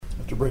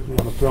breaking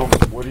down the film,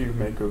 what do you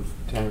make of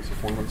Tanning's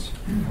performance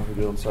on the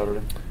field on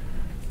Saturday?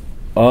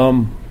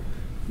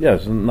 Yeah,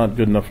 it's not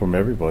good enough from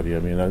everybody. I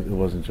mean, it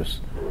wasn't just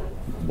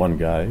one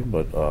guy,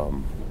 but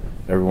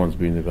everyone's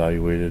being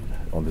evaluated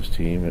on this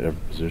team at every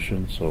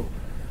position. So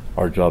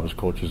our job as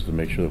coaches is to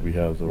make sure that we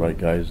have the right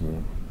guys in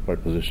the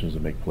right positions to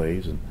make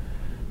plays, and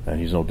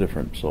he's no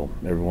different. So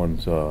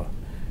everyone's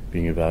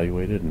being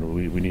evaluated, and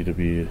we need to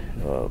be.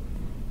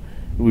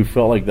 We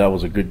felt like that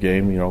was a good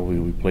game. You know,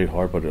 we played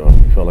hard, but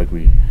we felt like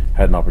we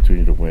had an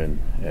opportunity to win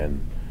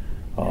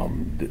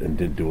and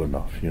didn't do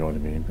enough. You know what I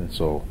mean? And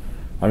so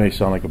I may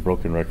sound like a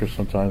broken record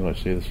sometimes when I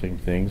say the same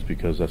things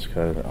because that's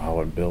kind of how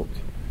I'm built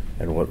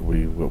and what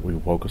we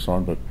focus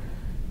on. But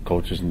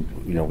coaches,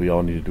 we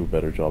all need to do a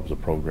better job as a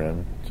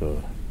program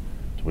to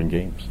win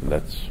games, and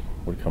that's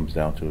what it comes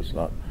down to. It's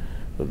not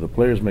the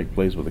players make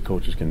plays, but the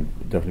coaches can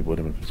definitely put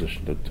them in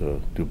position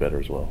to do better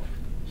as well.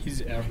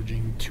 He's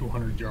averaging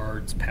 200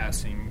 yards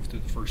passing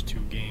through the first two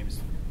games.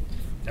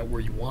 Is that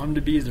where you want him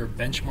to be? Is there a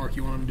benchmark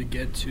you want him to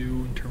get to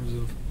in terms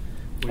of?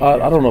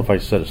 I don't know if I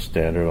set a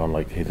standard on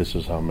like, hey, this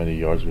is how many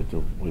yards we have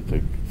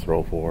to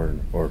throw for,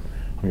 or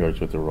how many yards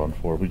we have to run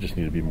for. We just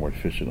need to be more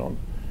efficient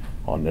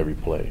on every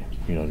play.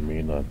 You know what I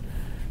mean?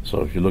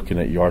 So if you're looking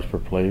at yards per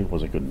play, it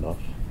wasn't good enough,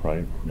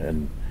 right?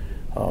 And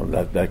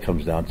that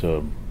comes down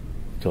to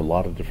a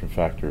lot of different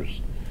factors.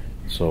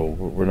 So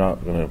we're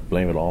not going to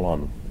blame it all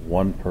on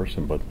one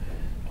person, but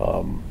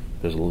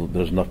there's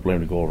enough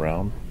blame to go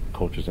around,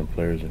 coaches and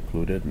players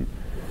included, and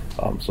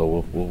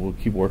so we'll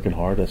keep working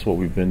hard. That's what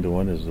we've been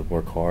doing, is to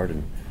work hard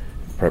and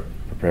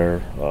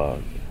prepare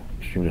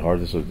extremely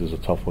hard. This is a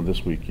tough one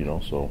this week,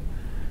 so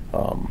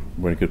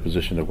we're in a good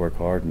position to work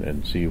hard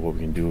and see what we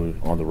can do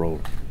on the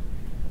road.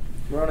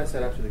 Moroni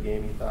said after the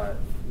game he thought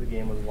the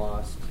game was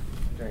lost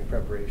during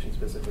preparation,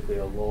 specifically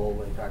a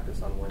lull in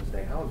practice on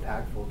Wednesday. How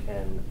impactful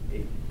can a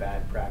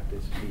bad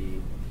practice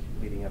be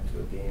leading up to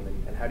a game,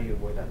 and how do you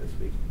avoid that this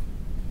week?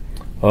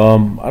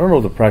 I don't know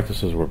if the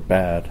practices were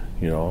bad.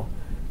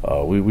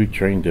 We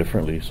train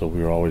differently, so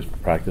we were always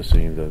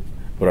practicing to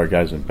put our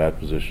guys in bad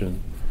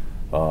position.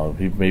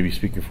 He may be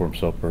speaking for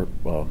himself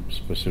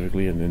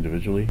specifically and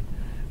individually,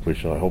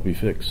 which I hope he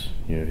fixes.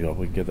 He hope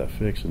we can get that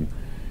fixed, and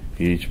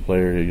each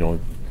player,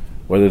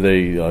 whether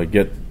they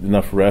get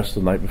enough rest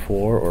the night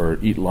before or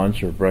eat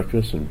lunch or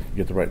breakfast and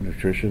get the right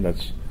nutrition,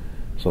 that's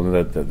something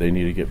that they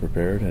need to get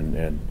prepared.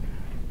 And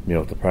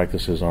if the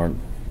practices aren't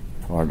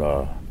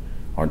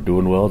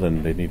doing well,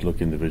 then they need to look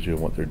individually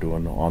at what they're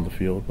doing on the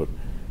field. But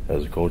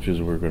as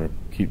coaches, we're going to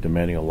keep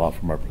demanding a lot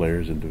from our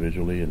players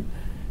individually,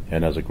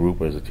 and as a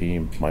group, as a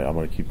team, I'm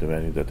going to keep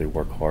demanding that they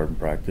work hard in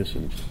practice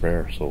and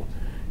prepare. So,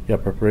 yeah,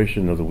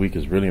 preparation of the week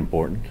is really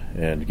important,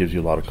 and it gives you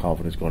a lot of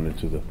confidence going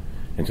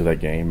into that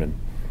game. And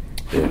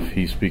if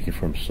he's speaking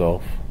for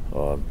himself,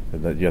 and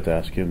that you have to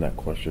ask him that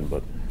question.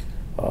 But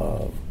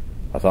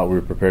I thought we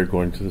were prepared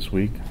going into this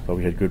week. I thought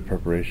we had good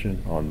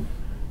preparation on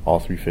all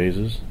three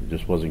phases. It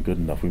just wasn't good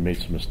enough. We made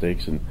some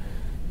mistakes, and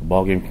the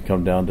ball game can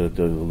come down to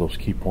those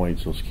key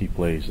points, those key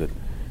plays that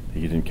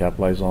you didn't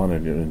capitalize on,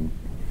 and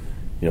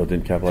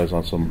didn't capitalize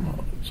on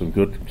some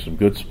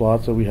good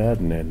spots that we had,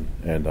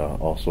 and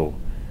also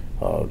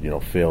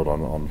failed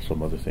on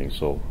some other things.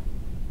 So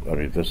I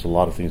mean, there's a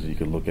lot of things that you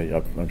could look at.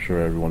 I'm sure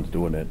everyone's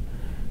doing it.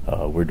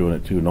 We're doing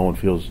it too. No one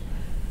feels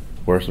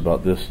worse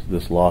about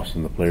this loss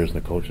than the players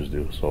and the coaches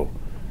do. So,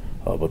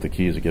 but the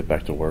key is to get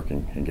back to work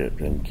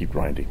and keep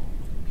grinding.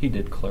 He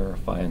did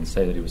clarify and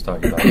say that he was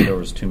talking about there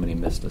was too many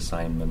missed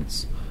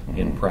assignments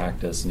in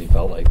practice, and he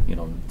felt like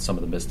some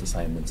of the missed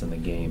assignments in the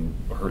game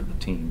hurt the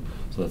team.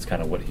 So that's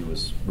kind of what he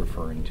was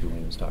referring to when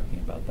he was talking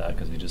about that,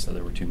 because he just said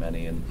there were too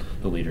many, and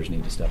the leaders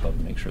need to step up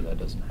and make sure that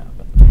doesn't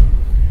happen.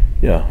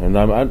 Yeah, and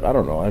I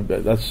don't know.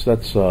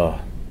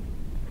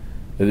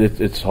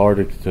 It's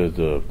hard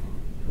to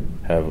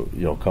have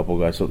a couple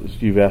guys. So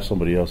you've asked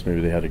somebody else,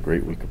 maybe they had a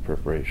great week of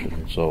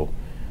preparation. So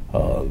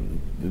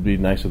it'd be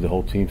nice if the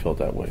whole team felt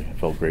that way.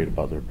 Felt great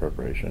about their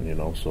preparation.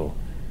 So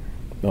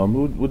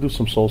we'll do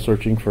some soul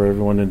searching for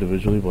everyone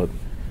individually, but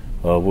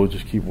we'll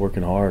just keep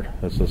working hard.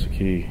 That's the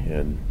key.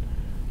 And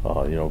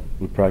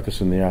we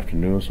practice in the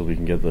afternoon so we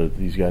can get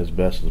these guys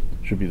best. It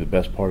should be the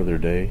best part of their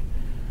day.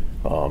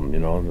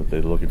 That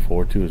they're looking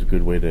forward to is a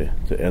good way to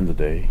end the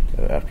day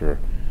after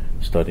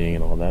studying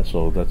and all that.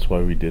 So that's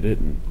why we did it,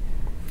 and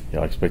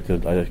I expect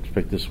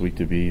this week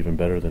to be even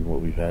better than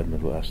what we've had in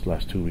the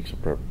last 2 weeks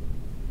of prep.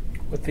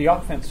 With the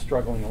offense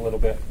struggling a little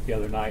bit the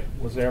other night,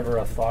 was there ever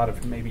a thought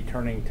of maybe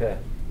turning to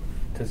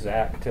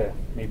Zach to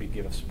maybe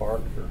give a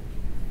spark?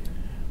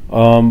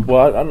 Well,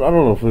 I don't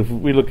know if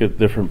we look at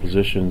different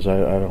positions. I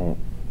don't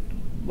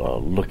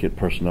look at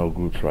personnel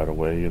groups right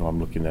away. I'm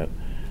looking at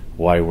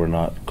why we're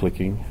not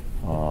clicking.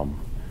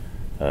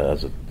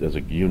 As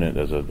a unit,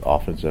 as an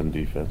offense and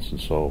defense, and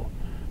so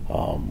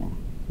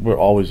we're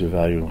always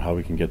evaluating how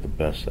we can get the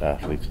best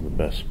athletes in the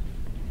best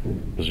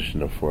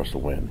position for us to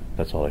win.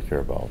 That's all I care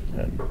about,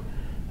 and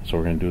so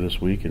we're going to do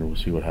this week, and we'll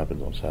see what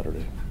happens on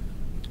Saturday.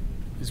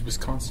 Is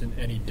Wisconsin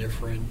any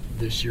different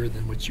this year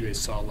than what you guys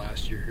saw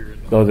last year here?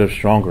 Oh, they're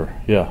stronger.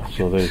 Yeah,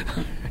 so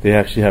they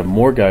actually have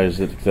more guys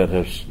they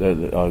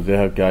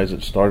have guys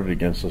that started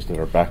against us that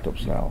are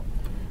backups now.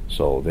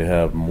 So they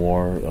have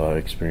more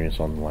experience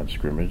on the line of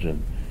scrimmage,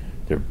 and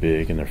they're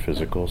big and they're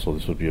physical. So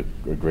this would be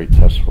a great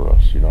test for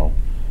us.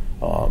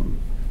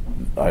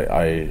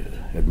 I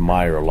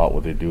admire a lot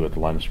what they do at the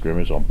line of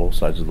scrimmage on both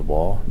sides of the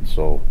ball, and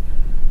so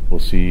we'll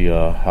see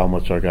how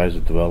much our guys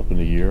have developed in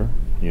a year.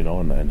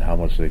 And how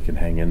much they can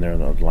hang in there on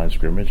the line of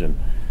scrimmage, and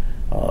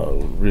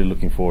really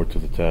looking forward to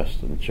the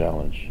test and the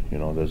challenge.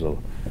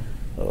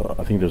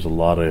 I think there's a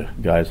lot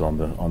of guys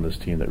on this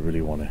team that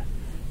really want to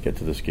get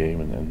to this game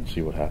and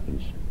see what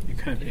happens. You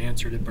kind of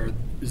answered it, but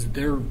is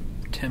their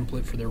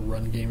template for their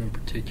run game in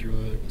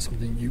particular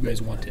something you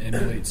guys want to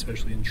emulate,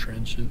 especially in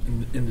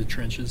the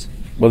trenches?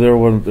 Well,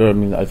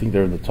 I think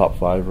they're in the top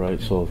 5, right?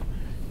 So,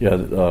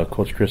 yeah,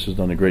 Coach Chris has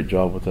done a great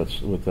job with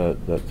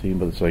that team,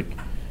 but it's like.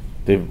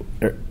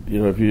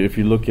 If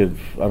you look at,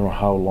 I don't know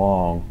how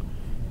long,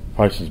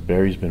 probably since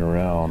Barry's been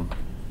around,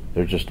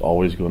 they're just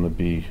always going to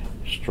be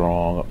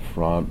strong up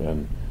front,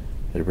 and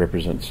they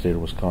represent the state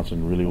of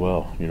Wisconsin really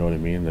well. You know what I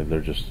mean? They're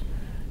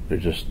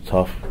just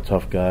tough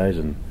guys,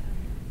 and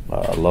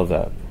I love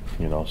that.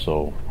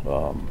 So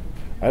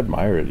I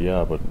admire it,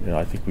 yeah. But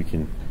I think we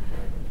can.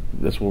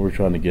 That's what we're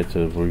trying to get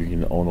to, where we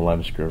can own the line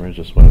of scrimmage.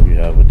 That's why we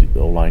have the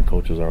O-line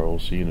coach as our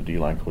OC and the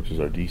D-line coach as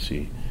our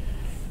DC.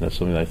 That's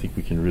something that I think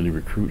we can really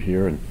recruit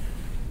here and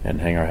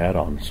hang our hat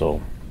on.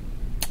 So,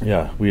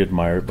 yeah, we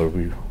admire it, but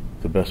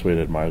the best way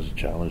to admire is to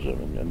challenge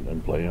them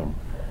and play them.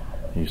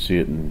 And you see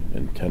it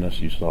in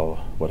tennis. You saw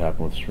what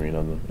happened with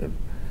Serena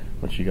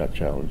when she got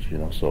challenged.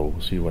 So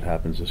we'll see what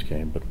happens this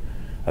game. But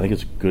I think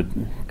it's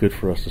good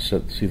for us to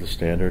see the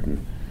standard,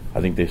 and I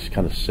think they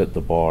kind of set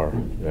the bar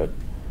at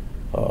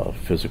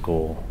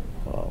physical,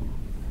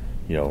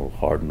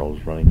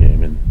 hard-nosed running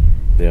game, and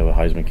they have a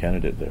Heisman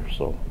candidate there.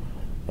 So.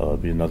 It'll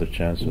be another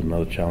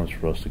challenge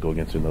for us to go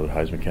against another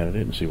Heisman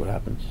candidate and see what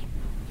happens.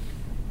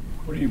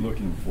 What are you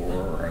looking for,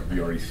 or have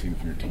you already seen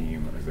from your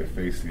team as they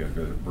face the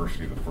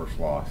adversity of the first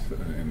loss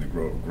and the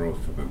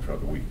growth of them throughout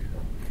the week?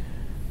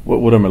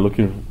 What am I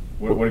looking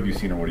for? What have you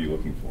seen, or what are you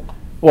looking for?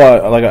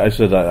 Well, like I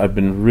said, I've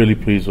been really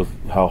pleased with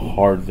how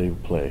hard they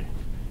play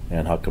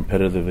and how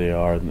competitive they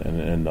are,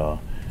 and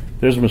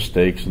there's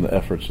mistakes and the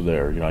efforts are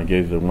there. I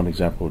gave the one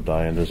example of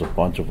Diane. There's a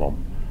bunch of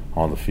them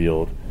on the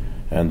field.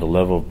 And the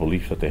level of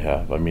belief that they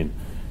have. I mean,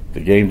 the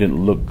game didn't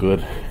look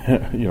good,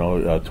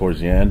 towards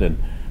the end, and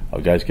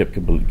guys kept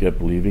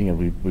believing, and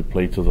we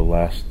played to the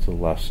last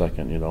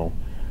second.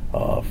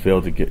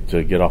 Failed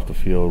to get off the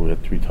field. We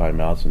had 3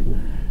 timeouts,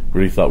 and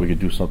really thought we could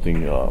do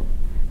something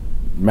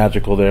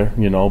magical there,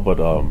 but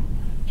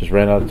just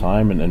ran out of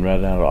time and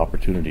ran out of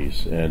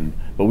opportunities.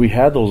 But we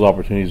had those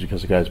opportunities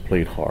because the guys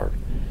played hard,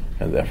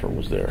 and the effort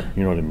was there.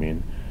 You know what I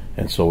mean?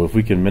 And so if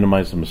we can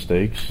minimize the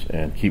mistakes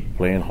and keep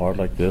playing hard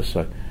like this,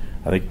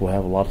 I think we'll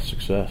have a lot of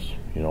success,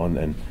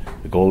 and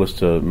the goal is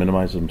to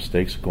minimize the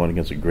mistakes going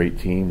against a great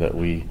team that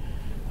we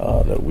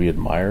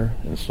admire,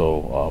 and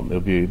so it'll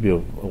be a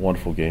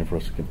wonderful game for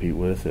us to compete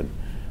with, and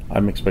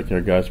I'm expecting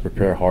our guys to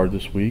prepare hard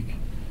this week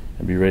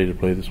and be ready to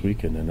play this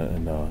weekend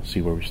and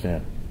see where we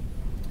stand.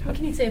 What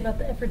can you say about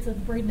the efforts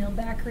of Braden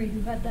Elbakri,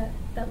 who had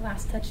that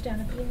last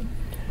touchdown at the end?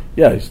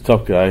 Yeah, he's a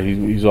tough guy.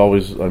 He's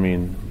always, I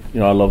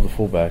love the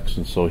fullbacks,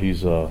 and so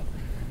he's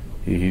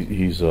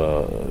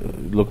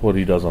look what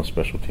he does on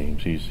special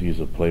teams.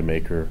 He's a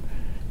playmaker.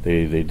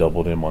 They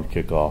doubled him on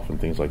kickoff and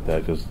things like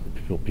that because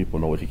people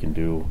know what he can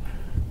do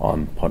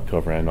on punt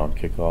cover and on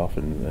kickoff,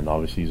 and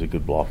obviously he's a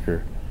good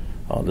blocker.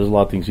 There's a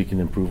lot of things he can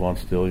improve on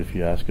still if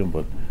you ask him,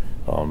 but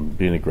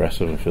being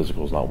aggressive and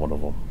physical is not one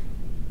of them.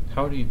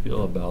 How do you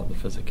feel about the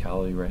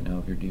physicality right now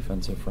of your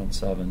defensive front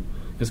 7?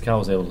 Because Cal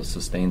was able to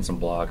sustain some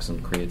blocks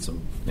and create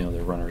some, their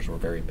runners were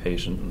very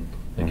patient. And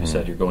like you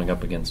said, you're going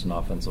up against an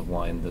offensive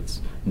line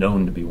that's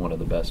known to be one of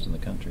the best in the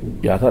country.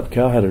 Yeah, I thought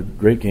Cal had a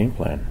great game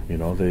plan.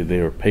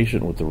 They were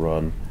patient with the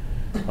run.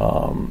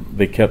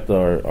 They kept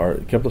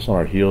us on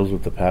our heels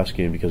with the pass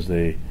game because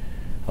they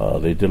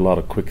did a lot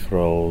of quick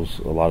throws,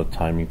 a lot of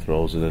timing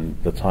throws, and then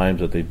the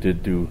times that they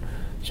did do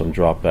some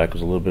drop back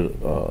was a little bit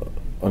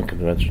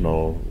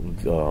unconventional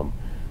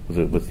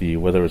with the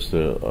whether it's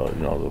the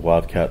the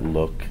wildcat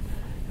look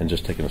and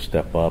just taking a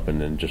step up,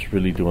 and then just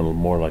really doing a little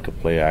more like a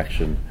play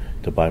action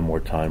to buy more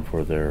time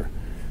for their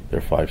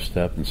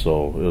 5-step, and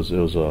so it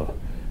was a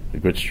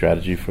good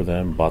strategy for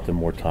them, bought them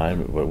more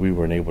time, but we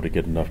weren't able to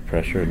get enough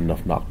pressure and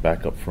enough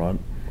knockback up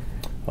front,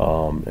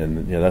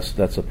 and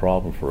that's a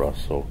problem for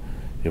us. So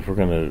if we're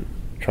going to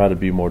try to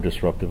be more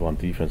disruptive on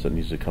defense, that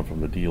needs to come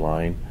from the D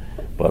line,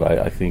 but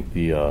I think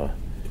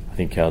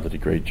Cal did a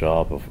great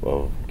job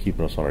of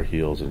keeping us on our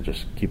heels and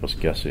just keep us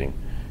guessing.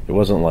 It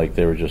wasn't like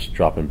they were just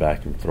dropping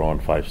back and throwing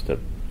 5-step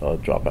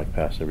drop back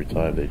pass every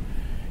time.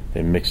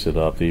 They mixed it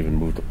up. They even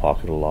moved the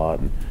pocket a lot,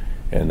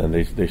 and then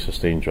they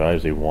sustained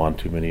drives. They won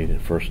too many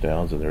first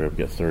downs, and they were able to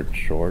get third and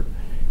short,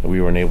 and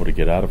we weren't able to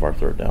get out of our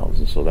third downs,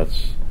 and so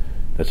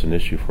that's an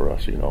issue for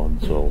us,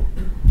 and so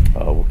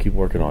we'll keep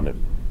working on it.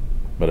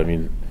 But I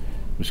mean,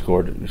 we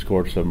scored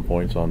 7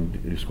 points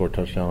we scored a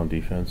touchdown on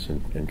defense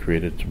and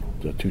created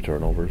 2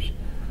 turnovers.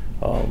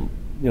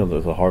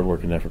 The hard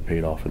work and effort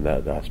paid off in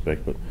that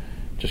aspect, but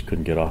just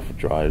couldn't get off of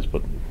drives.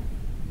 But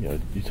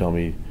you tell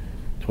me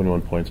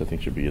 21 points I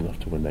think should be enough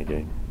to win that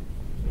game.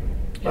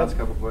 Last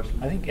couple questions.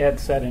 I think Ed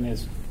said in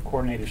his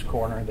coordinator's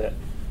corner that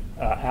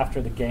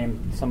after the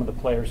game, some of the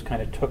players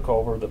kind of took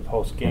over the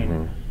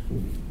post-game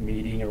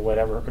meeting or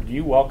whatever. Do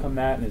you welcome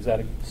that, and is that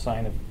a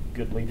sign of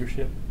good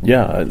leadership?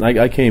 Yeah,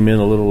 I came in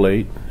a little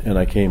late, and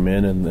I came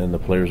in, and the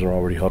players are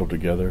already huddled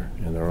together,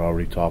 and they're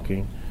already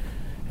talking,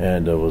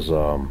 and it was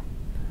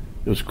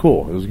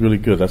cool. It was really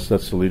good. That's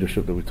the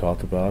leadership that we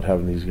talked about,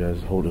 having these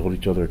guys hold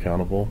each other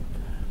accountable.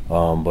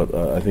 But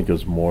I think it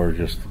was more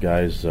just the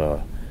guys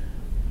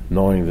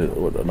knowing that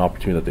an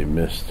opportunity that they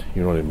missed.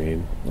 You know what I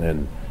mean?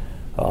 And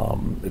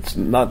it's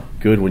not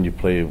good when you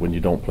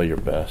don't play your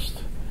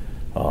best.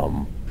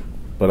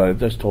 But I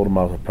just told them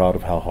I was proud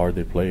of how hard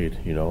they played.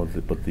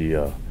 But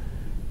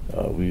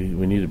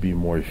we need to be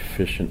more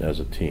efficient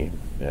as a team,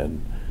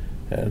 and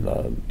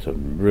to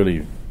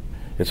really,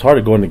 it's hard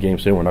to go in the game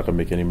saying we're not going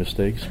to make any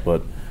mistakes,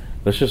 but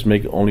let's just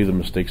make only the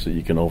mistakes that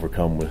you can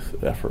overcome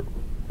with effort,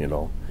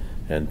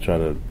 and try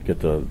to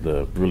get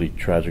the really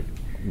tragic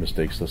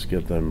mistakes. Let's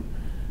get them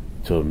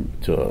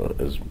to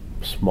as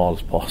small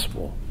as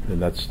possible,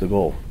 and that's the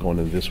goal going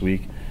into this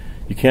week.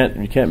 You can't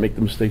make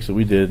the mistakes that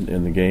we did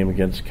in the game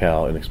against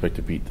Cal and expect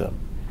to beat them,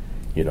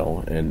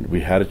 And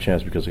we had a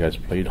chance because the guys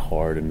played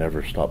hard and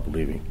never stopped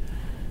believing.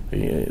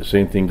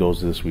 Same thing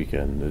goes this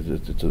weekend.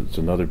 It's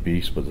another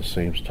beast, but the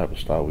same type of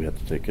style we have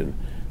to take in,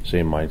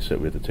 same mindset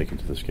we have to take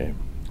into this game.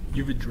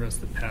 You've addressed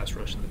the pass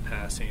rush in the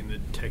past, saying the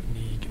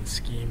technique and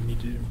scheme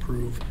need to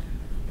improve.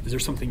 Is there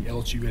something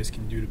else you guys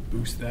can do to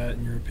boost that,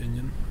 in your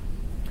opinion?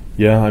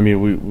 Yeah, I mean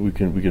we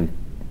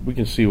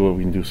can see what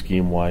we can do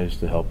scheme wise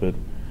to help it.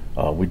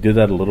 We did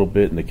that a little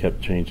bit, and they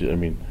kept changing. I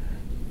mean,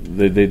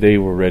 they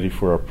were ready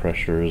for our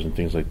pressures and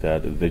things like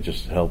that. They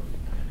just helped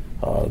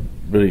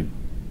really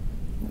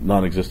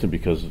non-existent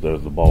because the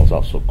ball was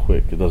out so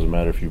quick. It doesn't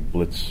matter if you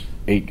blitz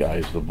 8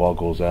 guys, the ball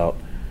goes out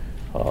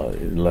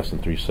in less than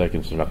 3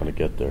 seconds. They're not going to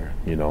get there,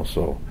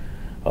 So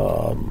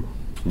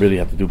really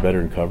have to do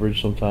better in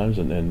coverage sometimes,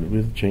 and we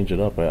have to change it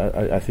up.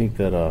 I think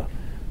that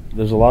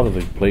there's a lot of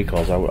the play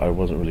calls I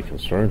wasn't really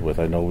concerned with.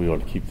 I know we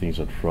want to keep things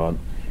in front.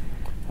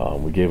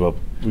 We gave up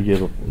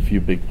a few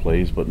big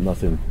plays, but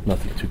nothing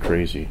too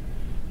crazy.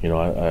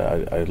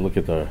 I look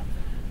at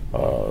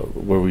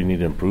where we need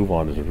to improve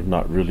on is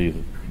not really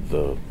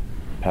the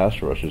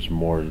pass rush. It's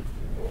more,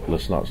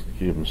 let's not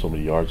give them so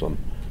many yards on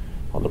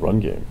the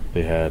run game.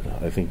 They had,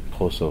 I think,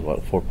 close to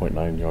about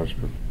 4.9 yards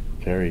per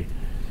carry.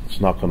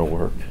 It's not going to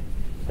work,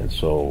 and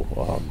so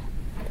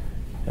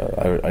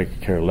I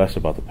care less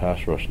about the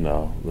pass rush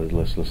now.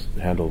 Let's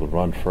handle the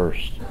run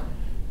first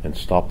and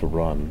stop the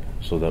run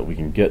so that we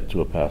can get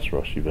to a pass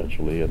rush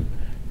eventually, and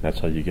that's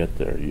how you get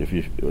there.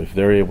 If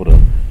they're able to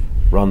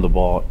run the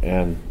ball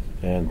and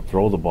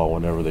throw the ball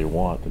whenever they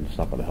want, then it's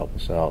not going to help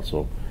us out.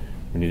 So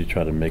we need to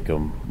try to make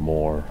them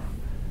more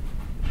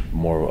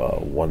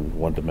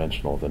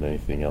one-dimensional than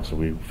anything else, and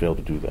we failed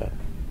to do that.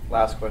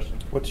 Last question.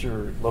 What's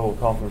your level of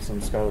confidence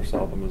in Skylar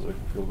Southam as a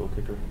field goal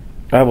kicker?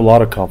 I have a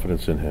lot of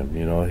confidence in him.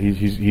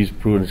 He's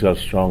proven he's got a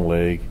strong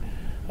leg.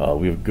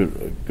 We have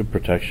good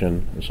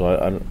protection, so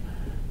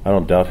I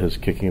don't doubt his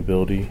kicking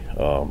ability.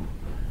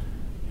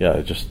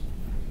 Just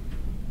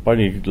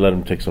probably need to let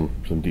him take some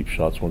deep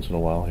shots once in a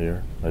while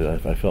here.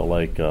 I felt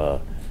like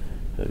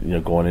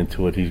going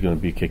into it, he's going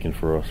to be kicking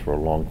for us for a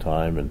long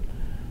time, and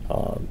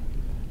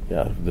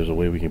if there's a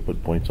way we can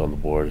put points on the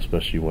board,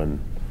 especially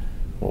when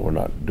we're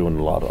not doing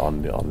a lot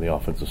on the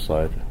offensive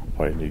side. We'll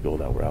probably need to go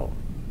that route.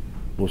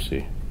 We'll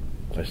see.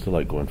 I still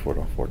like going for it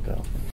on 4th down.